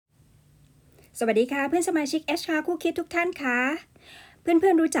สวัสดีค่ะเพื่อนสมาชิก HR คู่คิดทุกท่านคะเพื่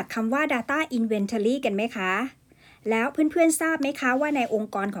อนๆรู้จักคำว่า Data Inventory กันไหมคะแล้วเพื่อนๆทราบไหมคะว่าในอง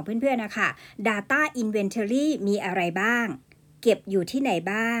ค์กรของเพื่อนๆนะคะ Data Inventory มีอะไรบ้างเก็บอยู่ที่ไหน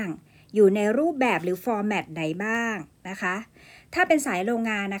บ้างอยู่ในรูปแบบหรือฟอร์แมตไหนบ้างนะคะถ้าเป็นสายโรง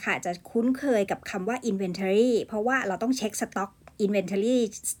งานนะคะจะคุ้นเคยกับคำว่า Inventory เพราะว่าเราต้องเช็คสต็อก Inventory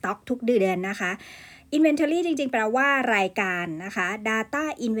สต็อกทุกเดือนนะคะ Inventory จริงๆแปลว่ารายการนะคะ Data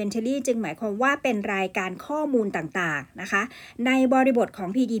Inventory จึงหมายความว่าเป็นรายการข้อมูลต่างๆนะคะในบริบทของ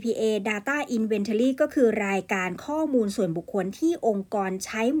PDPA Data Inventory ก็คือรายการข้อมูลส่วนบุคคลที่องค์กรใ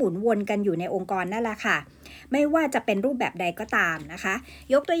ช้หมุนวนกันอยู่ในองค์กรนั่นแหละค่ะไม่ว่าจะเป็นรูปแบบใดก็ตามนะคะ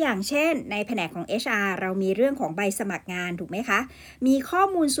ยกตัวอย่างเช่นในแผนกของ HR เรามีเรื่องของใบสมัครงานถูกไหมคะมีข้อ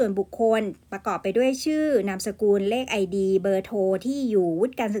มูลส่วนบุคคลประกอบไปด้วยชื่อนามสกุลเลข ID เบอร์โทรที่อยู่วุ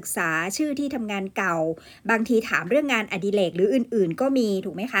ฒิการศึกษาชื่อที่ทำงานเก่าบางทีถามเรื่องงานอดิเรกหรืออื่นๆก็มี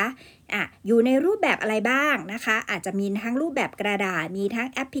ถูกไหมคะอยู่ในรูปแบบอะไรบ้างนะคะอาจจะมีทั้งรูปแบบกระดาษมีทั้ง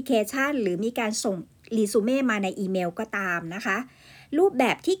แอปพลิเคชันหรือมีการส่งรีซูเม่มาในอีเมลก็ตามนะคะรูปแบ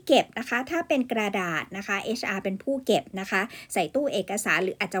บที่เก็บนะคะถ้าเป็นกระดาษนะคะ HR เป็นผู้เก็บนะคะใส่ตู้เอกสารห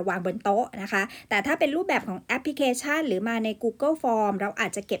รืออาจจะวางบนโต๊ะนะคะแต่ถ้าเป็นรูปแบบของแอปพลิเคชันหรือมาใน Google Form เราอา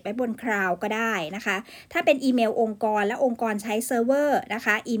จจะเก็บไว้บนคลาวด์ก็ได้นะคะถ้าเป็นอีเมลองค์กรและองค์กรใช้เซิร์ฟเวอร์นะค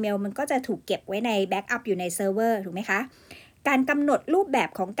ะอีเมลมันก็จะถูกเก็บไว้ในแบ็กอัพอยู่ในเซิร์ฟเวอร์ถูกไหมคะการกำหนดรูปแบบ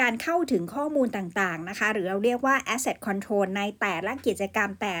ของการเข้าถึงข้อมูลต่างๆนะคะหรือเราเรียกว่า asset control ในแต่ละกิจกรรม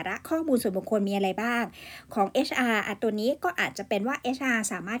แต่ละข้อมูลส่วนบุคคลมีอะไรบ้างของ HR ตัวนี้ก็อาจจะเป็นว่า HR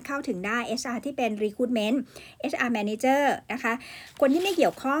สามารถเข้าถึงได้ HR ที่เป็น recruitment HR manager นะคะคนที่ไม่เกี่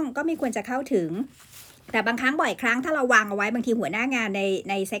ยวข้องก็ไม่ควรจะเข้าถึงแต่บางครั้งบ่อยครั้งถ้าเราวางเอาไว้บางทีหัวหน้างาน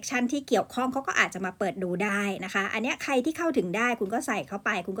ในเซกชันที่เกี่ยวข้องเขาก็อาจจะมาเปิดดูได้นะคะอันนี้ใครที่เข้าถึงได้คุณก็ใส่เข้าไป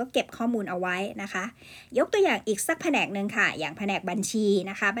คุณก็เก็บข้อมูลเอาไว้นะคะยกตัวอย่างอีกสักแผนกหนึ่งค่ะอย่างแผนกบัญชี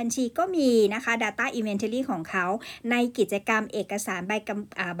นะคะบัญชีก็มีนะคะ Data Inventory ของเขาในกิจกรรมเอกสาร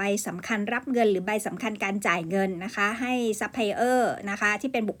ใบสำคัญรับเงินหรือใบสำคัญการจ่ายเงินนะคะให้ซัพพลายเออร์นะคะ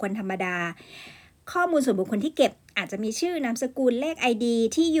ที่เป็นบุคคลธรรมดาข้อมูลส่วนบุคคลที่เก็บอาจจะมีชื่อนามสกุลเลข ID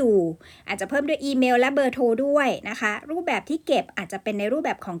ที่อยู่อาจจะเพิ่มด้วยอีเมลและเบอร์โทรด้วยนะคะรูปแบบที่เก็บอาจจะเป็นในรูปแบ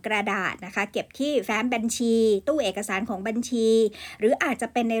บของกระดาษนะคะเก็บที่แฟ้มบัญชีตู้เอกสารของบัญชีหรืออาจจะ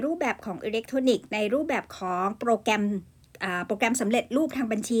เป็นในรูปแบบของอิเล็กทรอนิกส์ในรูปแบบของโปรแกรมสำเร็จรูปทาง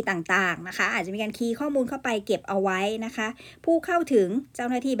บัญชีต่างๆนะคะอาจจะมีการคีย์ข้อมูลเข้าไปเก็บเอาไว้นะคะผู้เข้าถึงเจ้า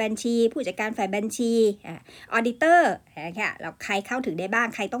หน้าที่บัญชีผู้จัดการฝ่ายบัญชีออดิเตอร์นะคะเราใครเข้าถึงได้บ้าง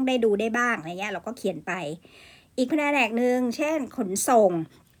ใครต้องได้ดูได้บ้างอะไรเงี้ยเราก็เขียนไปอีกแผนกหนึ่งเช่นขนส่ง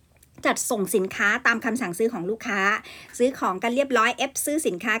จัดส่งสินค้าตามคำสั่งซื้อของลูกค้าซื้อของกันเรียบร้อยซื้อ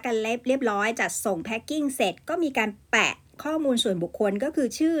สินค้ากันเรียบร้อยจัดส่งแพ็คกิ้งเสร็จก็มีการแปะข้อมูลส่วนบุคคลก็คือ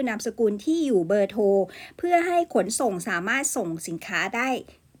ชื่อนามสกุลที่อยู่เบอร์โทรเพื่อให้ขนส่งสามารถส่งสินค้าได้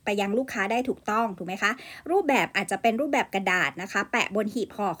ไปยังลูกค้าได้ถูกต้องถูกไหมคะรูปแบบอาจจะเป็นรูปแบบกระดาษนะคะแปะบนหีบ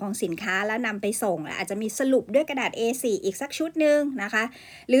ห่อของสินค้าแล้วนำไปส่งอาจจะมีสรุปด้วยกระดาษ A4 อีกสักชุดหนึ่งนะคะ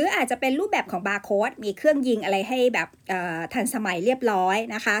หรืออาจจะเป็นรูปแบบของบาร์โค้ดมีเครื่องยิงอะไรให้แบบทันสมัยเรียบร้อย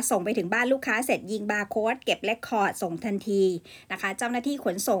นะคะส่งไปถึงบ้านลูกค้าเสร็จยิงบาร์โค้ดเก็บเรคคอร์ดส่งทันทีนะคะเจ้าหน้าที่ข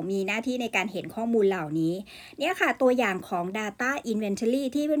นส่งมีหน้าที่ในการเห็นข้อมูลเหล่านี้เนี่ยค่ะตัวอย่างของ Data Inventory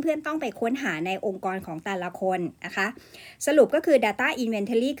ที่เพื่อนๆต้องไปค้นหาในองค์กรของแต่ละคนนะคะสรุปก็คือ Data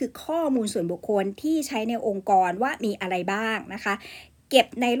Inventory คือข้อมูลส่วนบุคคลที่ใช้ในองค์กรว่ามีอะไรบ้างนะคะเก็บ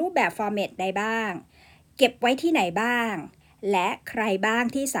ในรูปแบบฟอร์แมตใดบ้างเก็บไว้ที่ไหนบ้างและใครบ้าง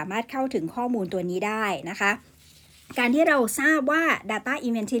ที่สามารถเข้าถึงข้อมูลตัวนี้ได้นะคะการที่เราทราบว่า Data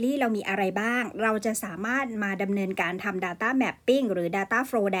Inventory เรามีอะไรบ้างเราจะสามารถมาดำเนินการทำ Data Mapping หรือ Data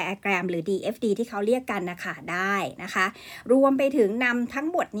Flow Diagram หรือ DFD ที่เขาเรียกกันนะคะได้นะคะรวมไปถึงนำทั้ง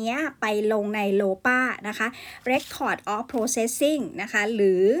หมดนี้ไปลงใน LOPA นะคะ Record of Processing นะคะห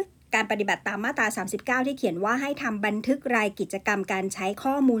รือการปฏิบัติตามมาตรา39ที่เขียนว่าให้ทำบันทึกรายกิจกรรมการใช้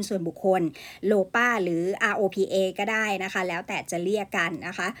ข้อมูลส่วนบุคคล LOPA หรือ ROPA ก็ได้นะคะแล้วแต่จะเรียกกันน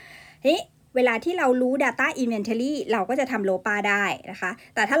ะคะเวลาที่เรารู้ Data Inventory เราก็จะทำ LOPA ได้นะคะ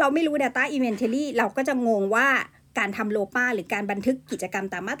แต่ถ้าเราไม่รู้ Data Inventory เราก็จะงงว่าการทำ LOPA หรือการบันทึกกิจกรรม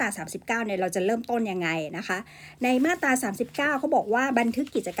ตามมาตรา39เนี่ยเราจะเริ่มต้นยังไงนะคะในมาตรา39เขาบอกว่าบันทึก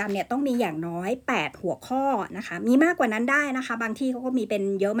กิจกรรมเนี่ยต้องมีอย่างน้อย8หัวข้อนะคะมีมากกว่านั้นได้นะคะบางที่เขาก็มีเป็น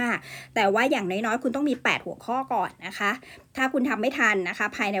เยอะมากแต่ว่าอย่างน้อยๆคุณต้องมี8หัวข้อก่อนนะคะถ้าคุณทำไม่ทันนะคะ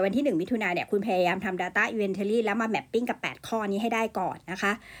ภายในวันที่1มิถุนายนเนี่ยคุณพยายามทำ Data Inventory แล้วมา Mapping กับ8ข้อนี้ให้ได้ก่อนนะค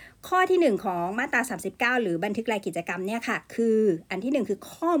ะ ข้อที่1ของมาตรา39หรือบันทึกรายกิจกรรมเนี่ยค่ะคืออันที่1คือ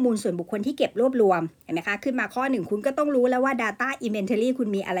ข้อมูลส่วนบุคคลที่เก็บรวบรวมเห็นไหมคะขึ้นมาข้อ1คุณก็ต้องรู้แล้วว่า data inventory คุณ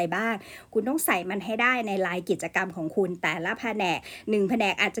มีอะไรบ้างคุณต้องใส่มันให้ได้ในรายกิจกรรมของคุณแต่ละแผนก1แผน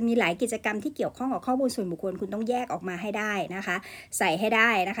กอาจจะมีหลายกิจกรรมที่เกี่ยวข้องกับข้อมูลส่วนบุคคลคุณต้องแยกออกมาให้ได้นะคะใส่ให้ได้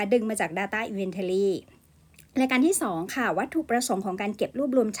นะคะดึงมาจาก data inventoryรายการที่2ค่ะวัตถุประสงค์ของการเก็บรว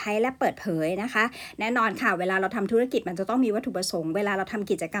บรวมใช้และเปิดเผยนะคะแน่นอนค่ะเวลาเราทำธุรกิจมันจะต้องมีวัตถุประสงค์เวลาเราทำ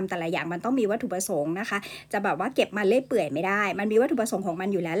กิจกรรมแต่ละอย่างมันต้องมีวัตถุประสงค์นะคะจะแบบว่าเก็บมาเล่อยเปื่อยไม่ได้มันมีวัตถุประสงค์ของมัน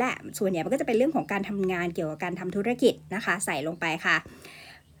อยู่แล้วแหละส่วนใหญ่มันก็จะเป็นเรื่องของการทำงานเกี่ยวกับการทำธุรกิจนะคะใส่ลงไปค่ะ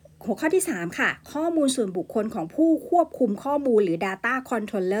หัวข้อที่3ค่ะข้อมูลส่วนบุคคลของผู้ควบคุมข้อมูลหรือ data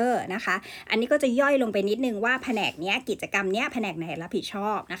controller นะคะอันนี้ก็จะย่อยลงไปนิดนึงว่าแผนกเนี้ยกิจกรรมเนี้ยแผนกไหนรับผิดชอ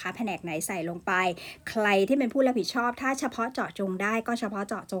บนะคะแผนกไหนใส่ลงไปใครที่เป็นผู้รับผิดชอบถ้าเฉพาะเจาะจงได้ก็เฉพาะ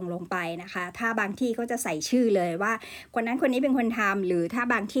เจาะจงลงไปนะคะถ้าบางที่ก็จะใส่ชื่อเลยว่าคนนั้นคนนี้เป็นคนทำหรือถ้า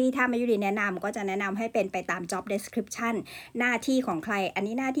บางที่ถ้าไม่ยุติแนะนำก็จะแนะนำให้เป็นไปตาม job description หน้าที่ของใครอัน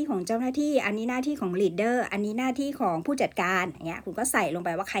นี้หน้าที่ของเจ้าหน้าที่อันนี้หน้าที่ของ leader อันนี้หน้าที่ของผู้จัดการอย่างเงี้ยคุณก็ใส่ลงไ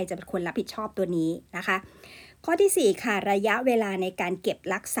ปว่าใครจะเป็นคนรับผิดชอบตัวนี้นะคะข้อที่4ค่ะระยะเวลาในการเก็บ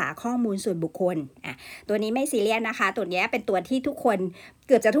รักษาข้อมูลส่วนบุคคลตัวนี้ไม่ซีเรียสนะคะตัวนี้เป็นตัวที่ทุกคนเ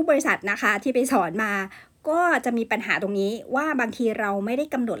กือบจะทุกบริษัทนะคะที่ไปสอนมาก็จะมีปัญหาตรงนี้ว่าบางทีเราไม่ได้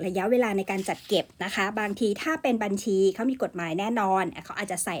กำหนดระยะเวลาในการจัดเก็บนะคะบางทีถ้าเป็นบัญชีเขามีกฎหมายแน่นอนเขาอาจ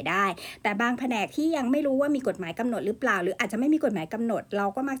จะใส่ได้แต่บางแผนกที่ยังไม่รู้ว่ามีกฎหมายกำหนดหรือเปล่าหรืออาจจะไม่มีกฎหมายกำหนดเรา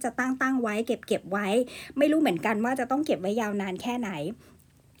ก็มักจะตั้งไว้เก็บไว้ไม่รู้เหมือนกันว่าจะต้องเก็บไว้ยาวนานแค่ไหน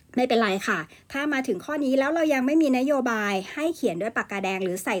ไม่เป็นไรค่ะถ้ามาถึงข้อนี้แล้วเรายังไม่มีนโยบายให้เขียนด้วยปากกาแดงห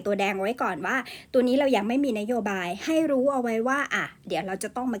รือใส่ตัวแดงไว้ก่อนว่าตัวนี้เรายังไม่มีนโยบายให้รู้เอาไว้ว่าเดี๋ยวเราจะ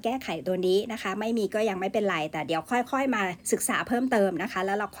ต้องมาแก้ไขตัวนี้นะคะไม่มีก็ยังไม่เป็นไรแต่เดี๋ยวค่อยๆมาศึกษาเพิ่มเติมนะคะแ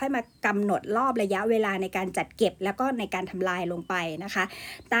ล้วเราค่อยมากำหนดรอบระยะเวลาในการจัดเก็บแล้วก็ในการทำลายลงไปนะคะ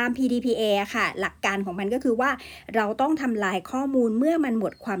ตาม PDPA ค่ะหลักการของมันก็คือว่าเราต้องทำลายข้อมูลเมื่อมันหม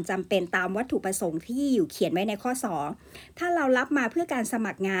ดความจำเป็นตามวัตถุประสงค์ที่อยู่เขียนไว้ในข้อ2ถ้าเรารับมาเพื่อการส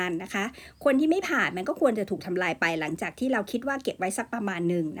มัครงานนะคะคนที่ไม่ผ่านมันก็ควรจะถูกทำลายไปหลังจากที่เราคิดว่าเก็บไว้สักประมาณ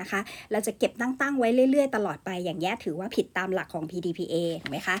หนึ่งนะคะเราจะเก็บตั้งไว้เรื่อยๆตลอดไปอย่างนี้ถือว่าผิดตามหลักของ PDPA ถู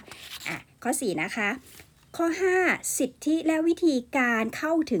กไหมคะข้อ4นะคะข้อ5สิทธิและวิธีการเข้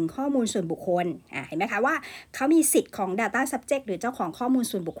าถึงข้อมูลส่วนบุคคลเห็นไหมคะว่าเขามีสิทธิ์ของ data subject หรือเจ้าของข้อมูล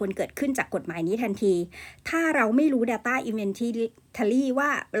ส่วนบุคคลเกิดขึ้นจากกฎหมายนี้ทันทีถ้าเราไม่รู้ data inventory ว่า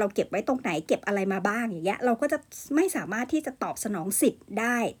เราเก็บไว้ตรงไหนเก็บอะไรมาบ้างอย่างเงี้ยเราก็จะไม่สามารถที่จะตอบสนองสิทธิ์ไ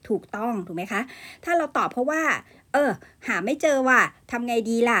ด้ถูกต้องถูกไหมคะถ้าเราตอบเพราะว่าหาไม่เจอว่ะทำไง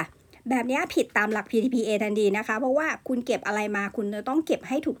ดีล่ะแบบนี้ผิดตามหลัก PDPA ทันทีนะคะเพราะว่าคุณเก็บอะไรมาคุณจะต้องเก็บ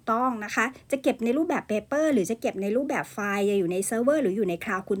ให้ถูกต้องนะคะจะเก็บในรูปแบบเปเปอร์หรือจะเก็บในรูปแบบไฟล์จะอยู่ในเซิร์ฟเวอร์หรืออยู่ในค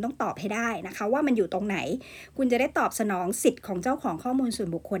ลาวด์คุณต้องตอบให้ได้นะคะว่ามันอยู่ตรงไหนคุณจะได้ตอบสนองสิทธิ์ของเจ้าของข้อมูลส่วน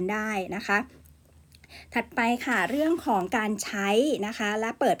บุคคลได้นะคะถัดไปค่ะเรื่องของการใช้นะคะและ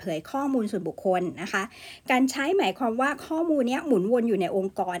เปิดเผยข้อมูลส่วนบุคคลนะคะการใช้หมายความว่าข้อมูลนี้หมุนวนอยู่ในอง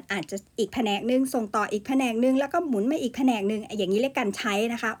ค์กรอาจจะอีกแผนกนึงส่งต่ออีกแผนกนึงแล้วก็หมุนมาอีกแผนกนึงอย่างนี้เรียกการใช้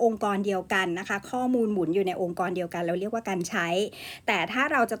นะคะองค์กรเดียวกันนะคะข้อมูลหมุนอยู่ในองค์กรเดียวกันเราเรียกว่าการใช้แต่ถ้า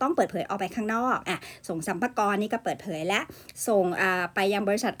เราจะต้องเปิดเผยออกไปข้างนอกส่งสัมภาระนี่ก็เปิดเผยและส่งไปยัง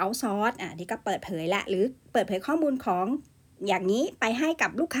บริษัทเอาท์ซอร์สนี่ก็เปิดเผยและหรือเปิดเผยข้อมูลของอย่างนี้ไปให้กั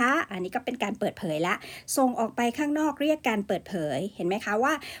บลูกค้าอันนี้ก็เป็นการเปิดเผยละส่งออกไปข้างนอกเรียกการเปิดเผยเห็นไหมคะ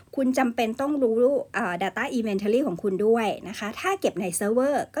ว่าคุณจำเป็นต้องรู้data inventory ของคุณด้วยนะคะถ้าเก็บในเซิร์ฟเวอ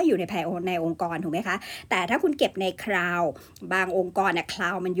ร์ก็อยู่ในองค์กรถูกไหมคะแต่ถ้าคุณเก็บในคลาวด์บางองค์กรคลา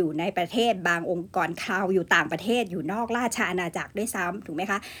วด์มันอยู่ในประเทศบางองค์กรคลาวด์อยู่ต่างประเทศอยู่นอกราชอาณาจักรด้วยซ้ำถูกไหม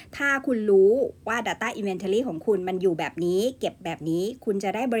คะถ้าคุณรู้ว่า data inventory ของคุณมันอยู่แบบนี้เก็บแบบนี้คุณจะ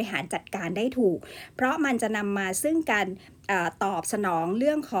ได้บริหารจัดการได้ถูกเพราะมันจะนำมาซึ่งการตอบสนองเ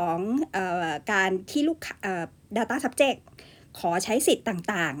รื่องของการที่ลูกdata subject ขอใช้สิทธิ์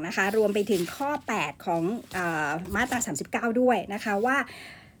ต่างๆนะคะรวมไปถึงข้อ8ของมาตรา39ด้วยนะคะว่า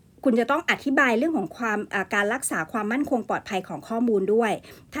คุณจะต้องอธิบายเรื่องของการรักษาความมั่นคงปลอดภัยของข้อมูลด้วย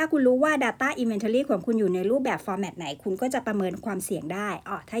ถ้าคุณรู้ว่า data inventory ของคุณอยู่ในรูปแบบ format ไหนคุณก็จะประเมินความเสี่ยงได้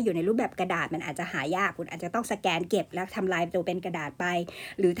ถ้าอยู่ในรูปแบบกระดาษมันอาจจะหายากคุณอาจจะต้องสแกนเก็บแล้วทำลายตัวเป็นกระดาษไป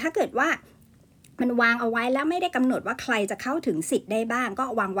หรือถ้าเกิดว่ามันวางเอาไว้แล้วไม่ได้กำหนดว่าใครจะเข้าถึงสิทธิ์ได้บ้างก็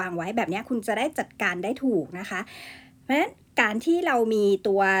วางไว้แบบนี้คุณจะได้จัดการได้ถูกนะคะเพราะฉะนั้นการที่เรามี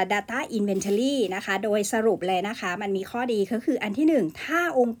ตัว data inventory นะคะโดยสรุปเลยนะคะมันมีข้อดีก็คืออันที่1ถ้า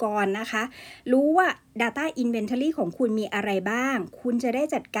องค์กรนะคะรู้ว่า Data Inventory ของคุณมีอะไรบ้างคุณจะได้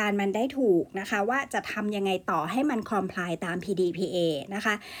จัดการมันได้ถูกนะคะว่าจะทำยังไงต่อให้มัน comply ตาม PDPA นะค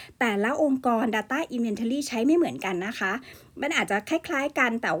ะแต่ละองค์กร Data Inventory ใช้ไม่เหมือนกันนะคะมันอาจจะคล้ายๆกั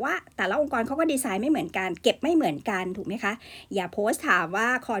นแต่ว่าแต่ละองค์กรเขาก็ดีไซน์ไม่เหมือนกันเก็บไม่เหมือนกันถูกไหมคะอย่าโพสต์ถามว่า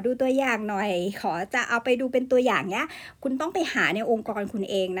ขอดูตัวอย่างหน่อยขอจะเอาไปดูเป็นตัวอย่างเนี้ยคุณต้องไปหาในองค์กรคุณ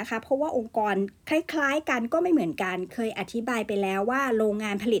เองนะคะเพราะว่าองค์กรคล้ายๆกันก็ไม่เหมือนกันเคยอธิบายไปแล้วว่าโรงง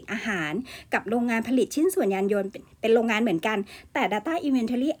านผลิตอาหารกับโรงงานผลิตชิ้นส่วนยานยนต์เป็นโรงงานเหมือนกันแต่ Data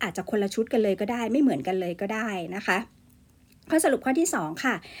Inventory อาจจะคนละชุดกันเลยก็ได้ไม่เหมือนกันเลยก็ได้นะคะข้อสรุปข้อที่2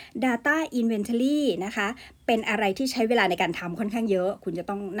ค่ะ Data Inventory นะคะเป็นอะไรที่ใช้เวลาในการทำค่อนข้างเยอะคุณจะ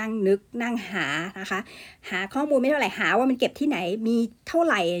ต้องนั่งนึกนั่งหานะคะหาข้อมูลไม่เท่าไหร่หาว่ามันเก็บที่ไหนมีเท่าไ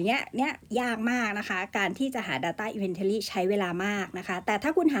หร่อย่างเงี้ยยากมากนะคะการที่จะหา Data Inventory ใช้เวลามากนะคะแต่ถ้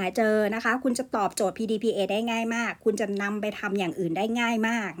าคุณหาเจอนะคะคุณจะตอบโจทย์ PDPA ได้ง่ายมากคุณจะนำไปทำอย่างอื่นได้ง่ายม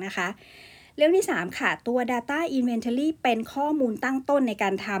ากนะคะเรื่องที่3ค่ะตัว Data Inventory เป็นข้อมูลตั้งต้นในกา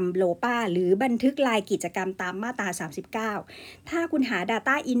รทำโลป้าหรือบันทึกรายกิจกรรมตามมาตรา39ถ้าคุณหา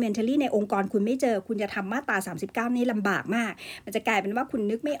Data Inventory ในองค์กรคุณไม่เจอคุณจะทำมาตรา39นี่ลำบากมากมันจะกลายเป็นว่าคุณ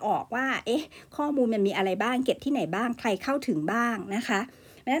นึกไม่ออกว่าข้อมูลมันมีอะไรบ้างเก็บที่ไหนบ้างใครเข้าถึงบ้างนะคะ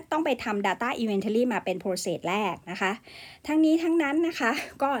นั้นต้องไปทำ Data Inventory มาเป็น process แรกนะคะทั้งนี้ทั้งนั้นนะคะ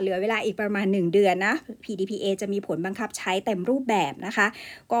ก็เหลือเวลาอีกประมาณ1เดือนนะ PDPA จะมีผลบังคับใช้เต็มรูปแบบนะคะ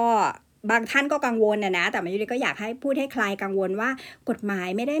ก็บางท่านก็กังวลนะแต่มายุริก็อยากให้พูดให้คลายกังวลว่ากฎหมาย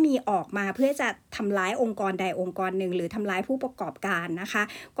ไม่ได้มีออกมาเพื่อจะทำร้ายองค์กรใดองค์กรหนึ่งหรือทำร้ายผู้ประกอบการนะคะ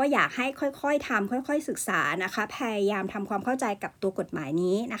ก็อยากให้ค่อยๆทำค่อยๆศึกษานะคะพยายามทำความเข้าใจกับตัวกฎหมาย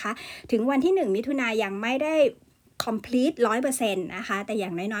นี้นะคะถึงวันที่1มิถุนายนยังไม่ได้complete 100% นะคะแต่อย่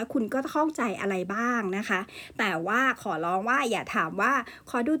างน้อยๆคุณก็เข้าใจอะไรบ้างนะคะแต่ว่าขอร้องว่าอย่าถามว่า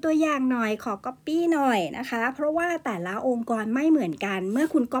ขอดูตัวอย่างหน่อยขอ copy หน่อยนะคะเพราะว่าแต่ละองค์กรไม่เหมือนกันเมื่อ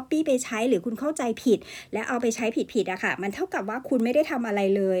คุณ copy ไปใช้หรือคุณเข้าใจผิดและเอาไปใช้ผิดๆอะค่ะมันเท่ากับว่าคุณไม่ได้ทำอะไร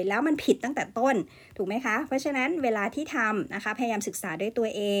เลยแล้วมันผิดตั้งแต่ต้นถูกไหมคะเพราะฉะนั้นเวลาที่ทำนะคะพยายามศึกษาด้วยตัว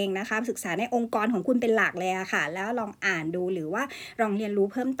เองนะคะศึกษาในองค์กรของคุณเป็นหลักเลยอะค่ะแล้วลองอ่านดูหรือว่าลองเรียนรู้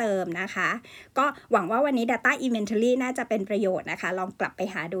เพิ่มเติมนะคะก็หวังว่าวันนี้ Data Inventory น่าจะเป็นประโยชน์นะคะลองกลับไป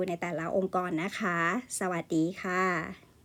หาดูในแต่ละองค์กรนะคะสวัสดีค่ะ